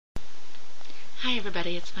Hi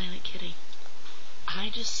everybody, it's Violet Kitty. I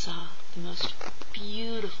just saw the most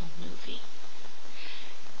beautiful movie.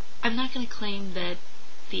 I'm not going to claim that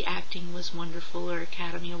the acting was wonderful or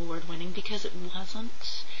Academy Award winning because it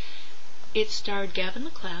wasn't. It starred Gavin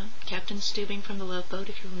MacLeod, Captain Steubing from The Love Boat,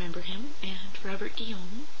 if you remember him, and Robert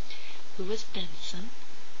Guillaume, who was Benson,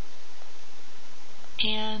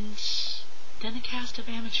 and then a cast of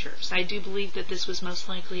amateurs. I do believe that this was most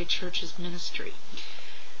likely a church's ministry.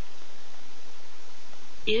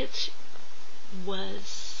 It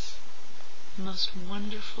was the most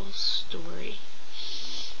wonderful story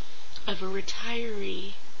of a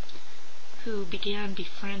retiree who began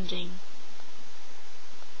befriending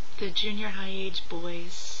the junior high age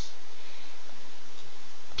boys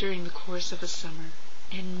during the course of a summer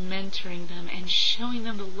and mentoring them and showing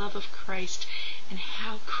them the love of Christ and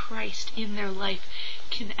how Christ in their life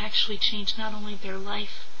can actually change not only their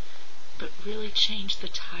life but really change the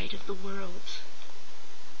tide of the world.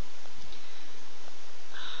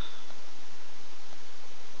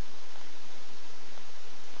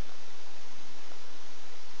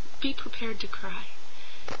 Be prepared to cry.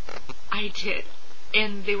 I did,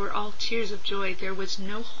 and they were all tears of joy. There was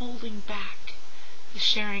no holding back the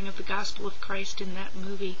sharing of the gospel of Christ in that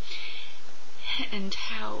movie, and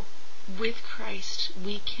how with Christ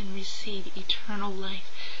we can receive eternal life,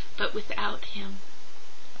 but without Him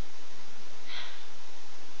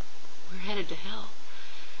we're headed to hell.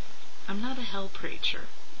 I'm not a hell preacher,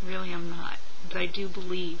 really I'm not, but I do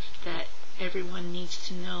believe that everyone needs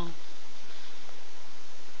to know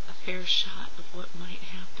a fair shot of what might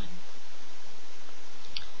happen.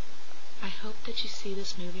 I hope that you see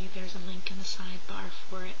this movie. There's a link in the sidebar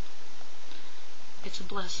for it. It's a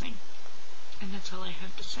blessing. And that's all I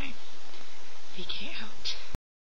have to say. VK out.